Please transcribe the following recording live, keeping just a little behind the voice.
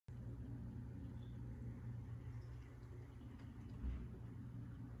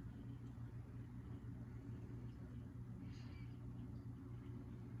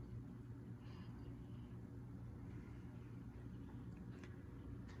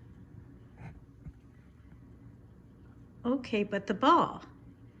Okay, but the ball.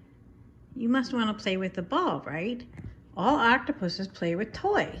 You must want to play with the ball, right? All octopuses play with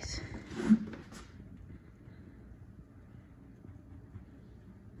toys.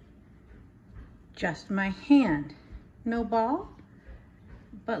 Just my hand. No ball?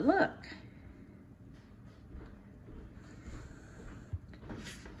 But look.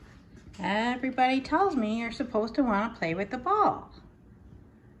 Everybody tells me you're supposed to want to play with the ball.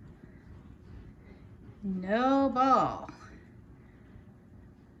 No ball.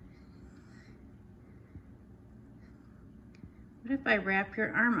 What if I wrap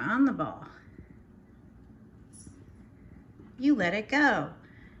your arm on the ball? You let it go.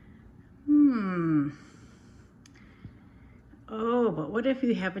 Oh, but what if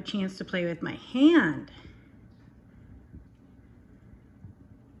you have a chance to play with my hand?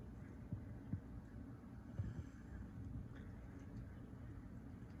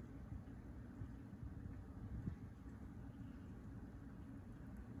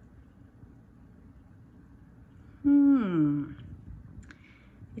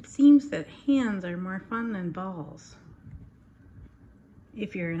 It seems that hands are more fun than balls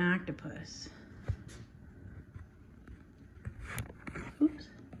if you're an octopus. Oops.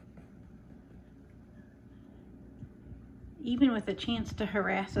 Even with a chance to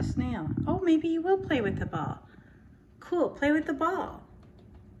harass a snail. Oh, maybe you will play with the ball. Cool, play with the ball.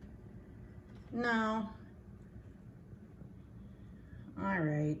 No. All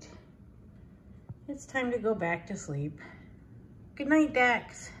right. It's time to go back to sleep. Good night,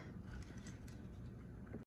 Dax.